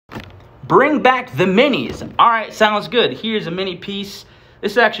bring back the minis. All right, sounds good. Here's a mini piece.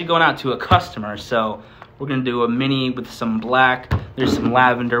 This is actually going out to a customer, so we're gonna do a mini with some black. There's some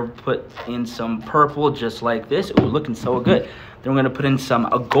lavender, put in some purple, just like this. Ooh, looking so good. Then we're gonna put in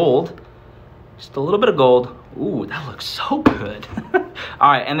some gold, just a little bit of gold. Ooh, that looks so good.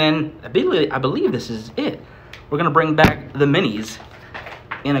 All right, and then I believe this is it. We're gonna bring back the minis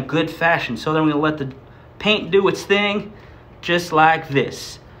in a good fashion. So then we're gonna let the paint do its thing, just like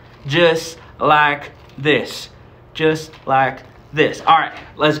this, just like this, just like this. All right,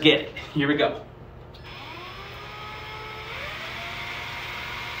 let's get it. Here we go.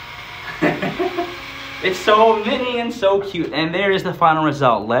 It's so mini and so cute. And there is the final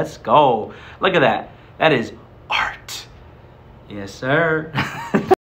result. Let's go. Look at that. That is art. Yes, sir.